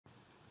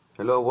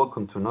Hello,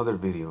 welcome to another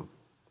video.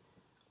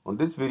 On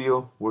this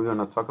video, we're going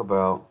to talk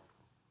about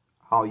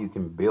how you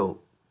can build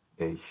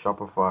a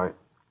Shopify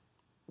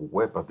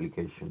web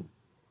application.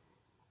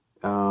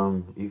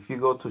 If you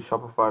go to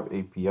Shopify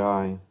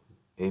API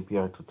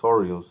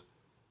tutorials,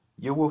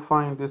 you will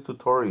find this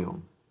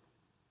tutorial,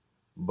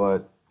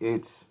 but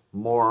it's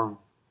more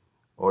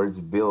or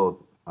it's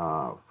built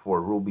for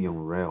Ruby on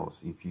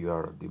Rails if you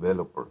are a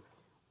developer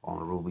on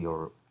Ruby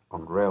or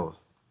on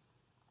Rails.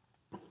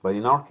 But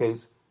in our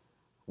case,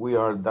 we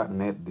are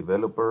 .NET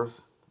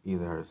developers,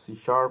 either C#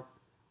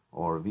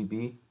 or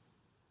VB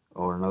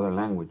or another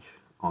language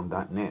on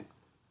 .NET.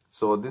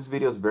 So this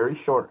video is very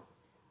short,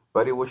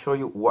 but it will show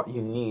you what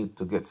you need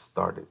to get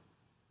started.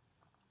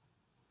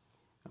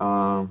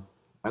 I'm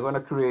going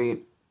to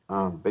create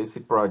a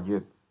basic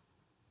project,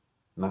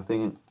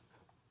 nothing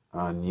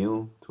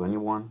new to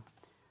anyone,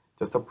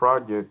 just a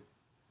project,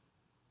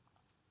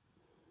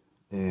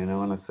 and I'm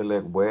going to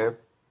select web,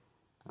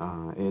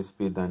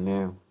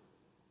 ASP.NET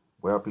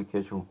Web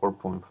Application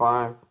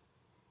 4.5,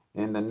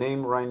 and the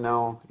name right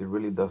now, it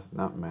really does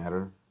not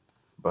matter,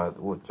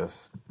 but we'll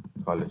just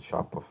call it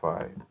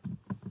Shopify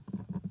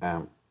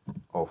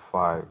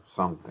AMP05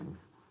 something,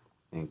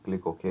 and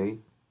click OK.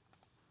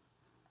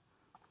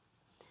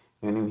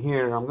 And in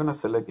here, I'm gonna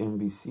select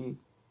MVC,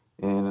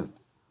 and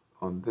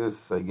on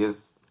this, I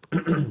guess,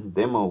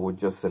 demo, we'll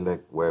just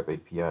select Web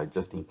API,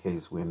 just in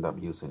case we end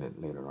up using it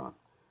later on.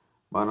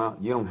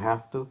 But you don't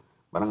have to,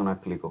 but I'm gonna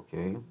click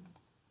OK.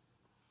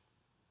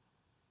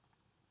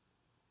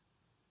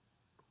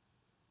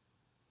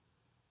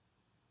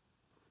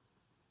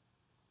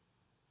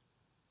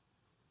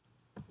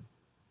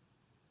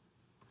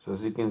 So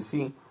as you can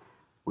see,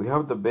 we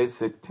have the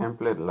basic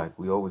template like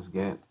we always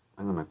get.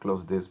 I'm going to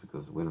close this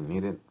because we don't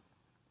need it.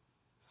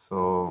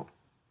 So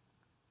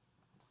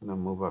I'm going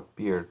to move up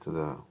here to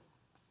the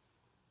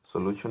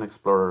Solution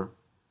Explorer,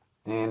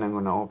 and I'm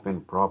going to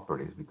open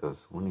properties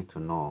because we need to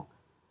know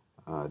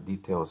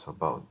details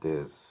about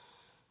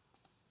this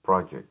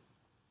project.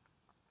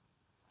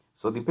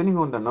 So depending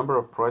on the number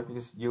of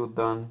projects you've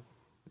done,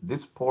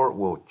 this port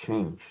will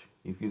change.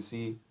 If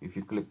you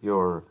click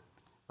your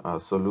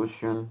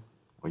solution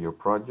or your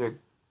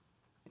project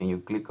and you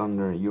click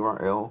under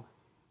URL,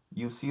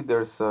 you see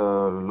there's a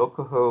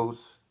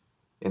localhost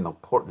and a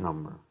port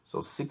number.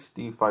 So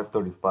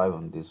 6535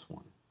 on this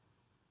one.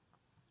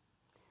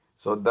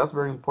 So that's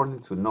very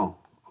important to know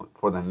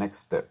for the next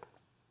step.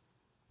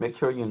 Make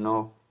sure you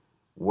know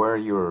where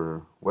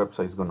your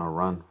website is going to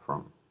run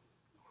from,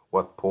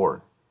 what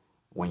port,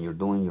 when you're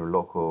doing your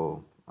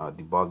local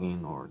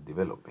debugging or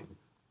developing.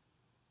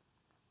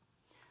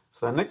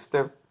 So the next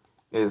step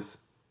is,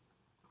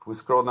 if we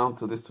scroll down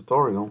to this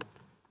tutorial,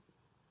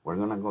 we're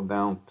going to go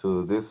down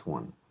to this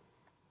one.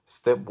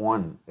 Step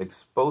 1,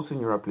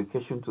 exposing your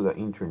application to the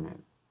internet.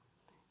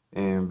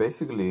 And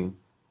basically,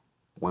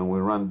 when we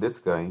run this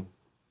guy,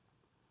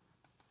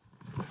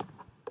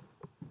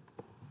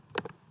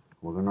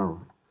 we're going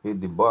to hit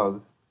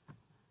debug.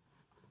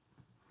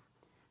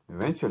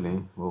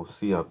 Eventually, we'll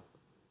see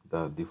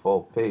the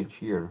default page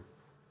here,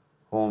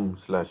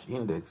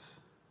 home/index.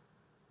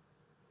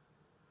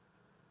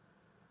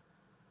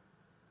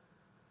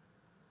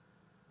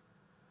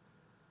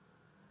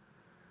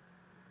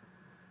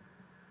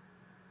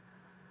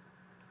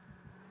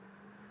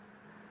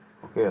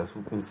 Okay, as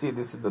we can see,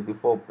 this is the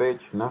default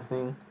page,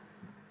 nothing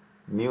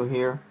new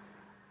here.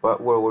 But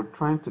what we're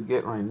trying to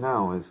get right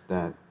now is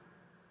that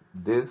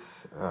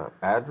this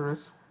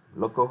address,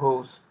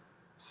 localhost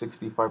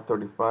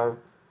 6535,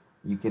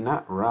 you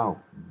cannot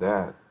route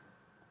that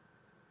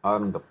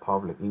out on the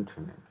public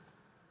internet.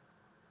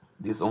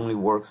 This only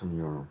works on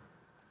your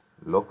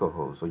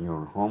localhost, on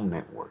your home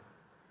network.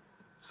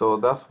 So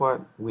that's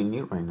what we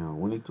need right now.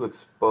 We need to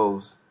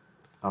expose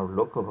our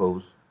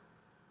localhost.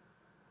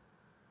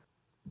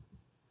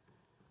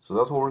 So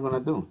that's what we're going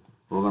to do.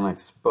 We're going to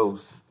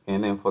expose,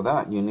 and then for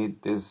that, you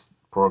need this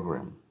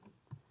program.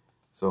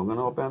 So I'm going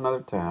to open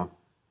another tab.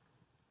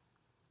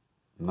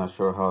 I'm not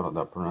sure how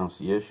that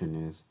pronunciation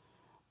is,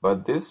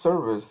 but this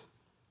service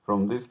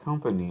from this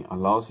company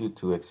allows you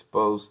to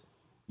expose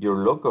your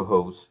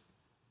localhost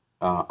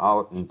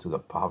out into the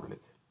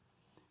public.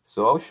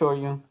 So I'll show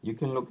you. You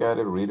can look at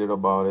it, read it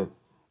about it.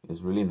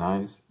 It's really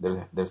nice.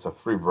 There's a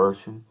free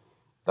version.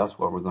 That's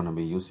what we're going to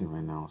be using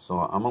right now. So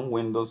I'm on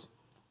Windows.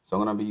 So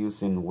I'm going to be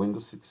using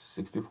Windows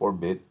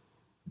 64-bit,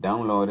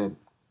 download it,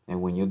 and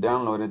when you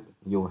download it,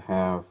 you'll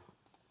have,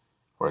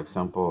 for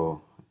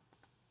example,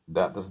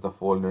 that's the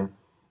folder,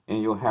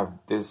 and you'll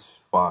have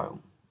this file,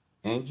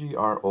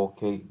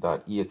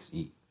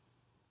 ngrok.exe.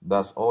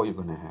 That's all you're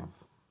going to have.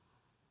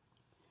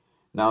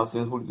 Now,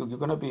 since you're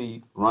going to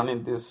be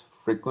running this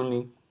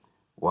frequently,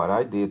 what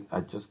I did,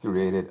 I just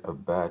created a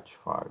batch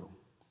file.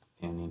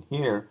 And in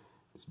here,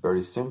 it's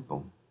very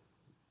simple.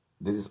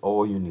 This is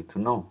all you need to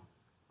know.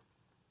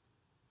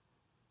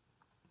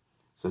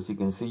 So as you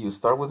can see, you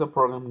start with the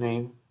program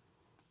name,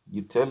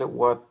 you tell it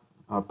what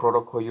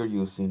protocol you're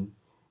using,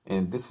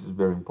 and this is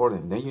very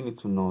important. Then you need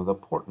to know the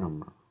port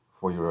number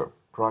for your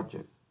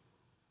project.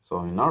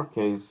 So in our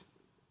case,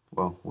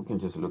 Well, we can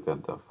just look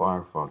at the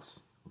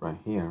Firefox right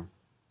here.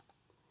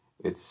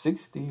 It's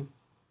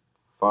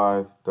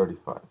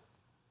 6535.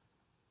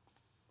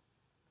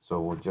 So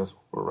we'll just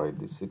overwrite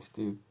the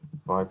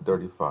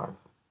 6535.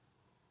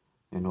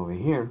 And over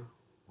here,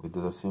 we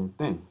do the same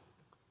thing,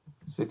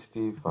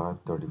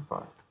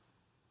 6535.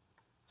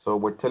 So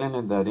we're telling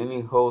it that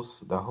any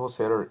host, the host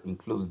header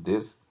includes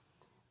this.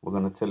 We're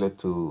going to tell it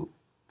to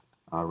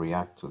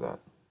react to that,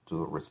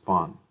 to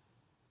respond.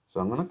 So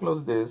I'm going to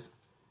close this,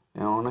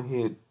 and I'm going to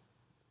hit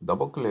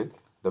double click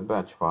the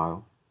batch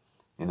file.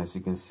 And as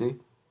you can see,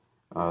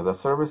 the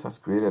service has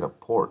created a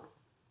port.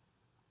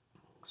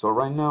 So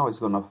right now it's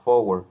going to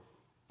forward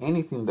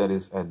anything that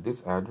is at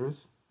this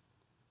address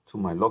to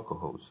my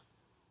localhost.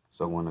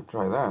 So I'm going to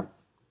try that.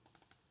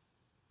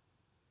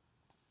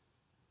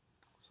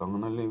 So I'm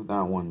going to leave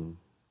that one.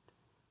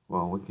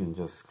 Well, we can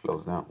just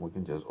close that. We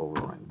can just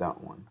overwrite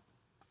that one.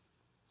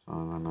 So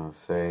I'm going to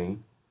say,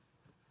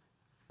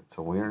 it's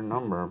a weird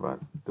number, but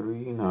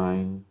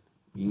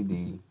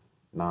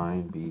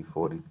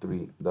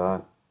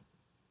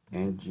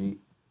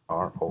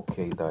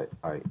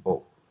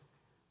 39ed9b43.ngrok.io.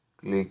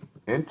 Click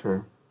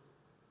enter,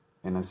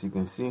 and as you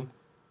can see,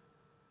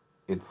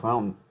 it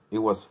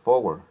was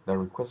forward. The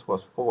request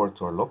was forward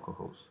to our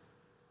localhost.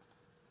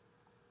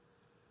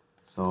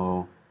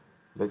 So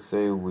let's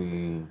say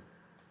we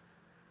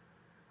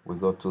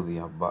go to the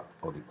about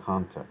or the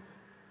contact.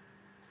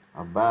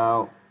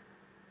 About,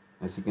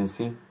 as you can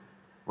see,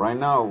 right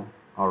now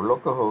our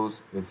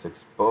localhost is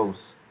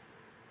exposed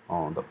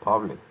on the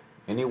public.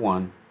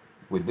 Anyone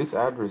with this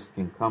address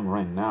can come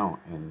right now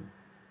and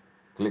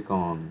click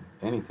on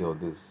anything of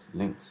these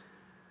links.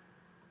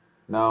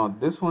 Now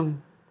this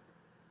one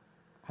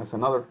has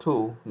another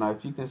tool. Now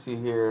if you can see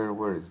here,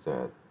 where is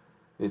that?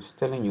 It's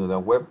telling you the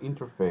web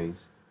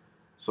interface.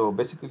 So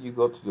basically you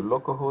go to your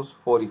localhost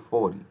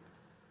 4040,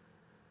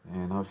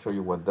 and I'll show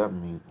you what that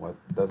means. What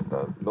does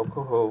that?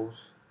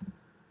 Localhost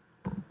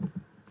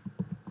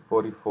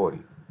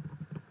 4040.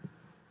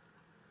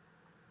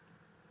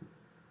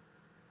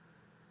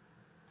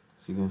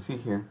 So you can see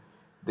here,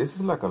 this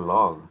is like a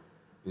log.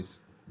 It's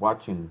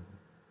watching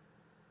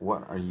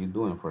what are you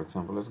doing. For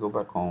example, let's go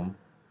back home.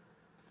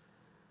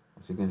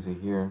 As you can see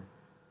here,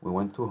 we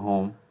went to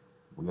home,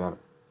 we got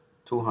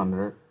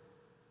 200,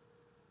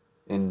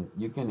 and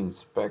you can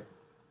inspect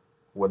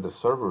what the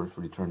server is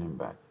returning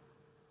back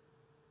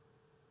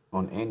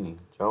on any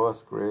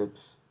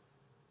JavaScripts,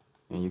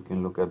 and you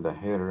can look at the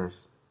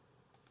headers,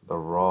 the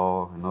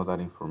raw, and all that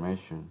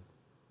information.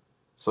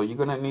 So you're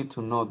gonna need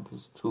to know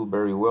this tool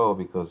very well,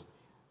 because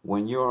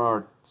when you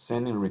are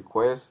sending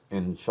requests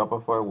and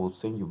Shopify will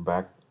send you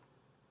back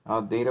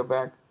data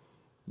back,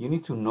 you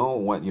need to know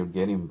what you're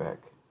getting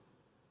back.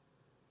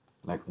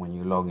 Like when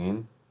you log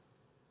in,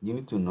 you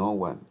need to know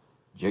what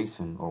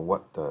JSON or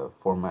what the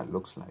format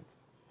looks like.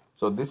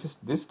 So this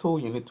tool,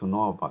 you need to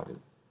know about it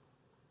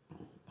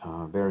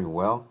very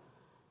well.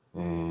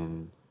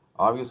 And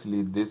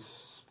obviously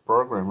this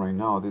program right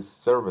now, this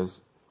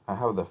service, I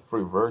have the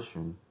free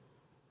version.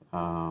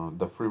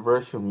 The free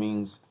version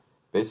means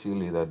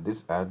basically that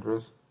this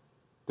address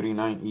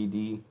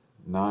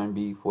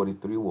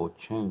 39ed9b43 will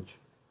change.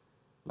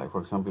 Like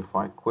for example, if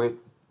I quit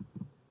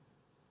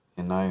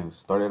and I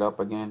start it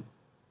up again,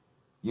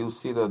 you'll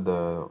see that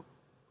the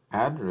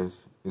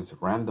address is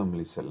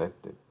randomly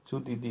selected.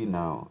 2DD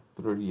now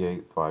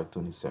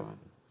 38527.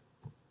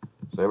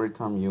 So every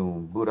time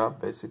you boot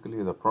up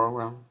basically the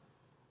program,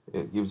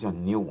 it gives you a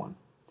new one.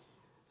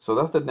 So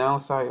that's the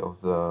downside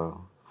of the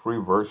free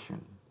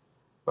version.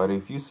 But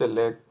if you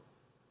select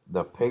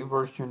the paid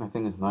version, I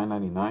think it's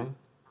 $9.99,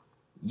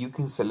 you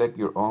can select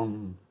your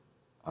own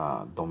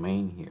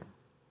domain here.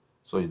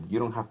 So you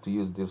don't have to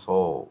use this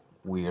whole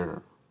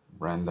weird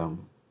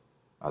random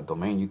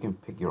domain. You can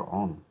pick your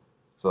own.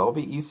 So that'll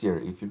be easier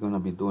if you're going to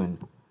be doing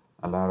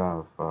a lot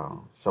of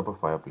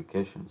Shopify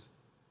applications.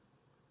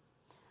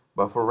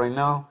 But for right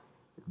now,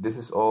 this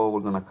is all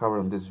we're going to cover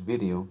in this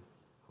video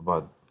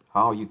about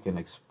how you can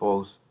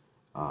expose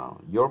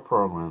your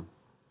program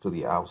to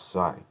the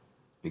outside.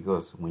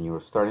 Because when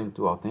you're starting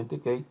to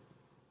authenticate,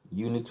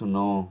 you need to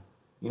know,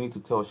 you need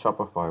to tell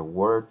Shopify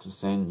where to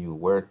send you,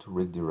 where to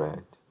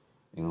redirect,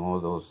 and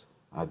all those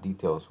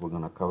details we're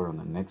going to cover in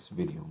the next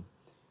video.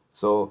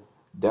 So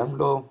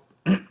download,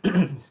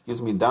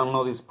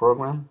 download this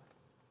program.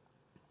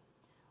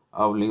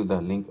 I'll leave the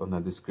link on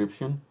the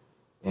description,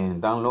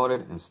 and download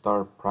it and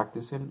start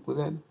practicing with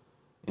it.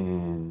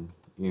 And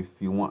if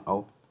you want,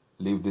 I'll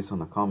leave this on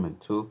the comment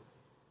too.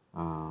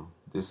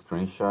 This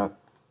screenshot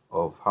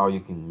of how you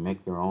can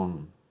make your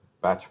own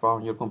batch file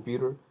on your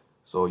computer,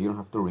 so you don't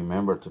have to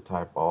remember to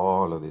type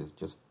all of this,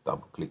 just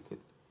double click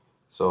it.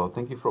 So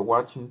thank you for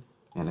watching,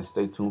 and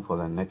stay tuned for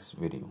the next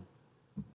video.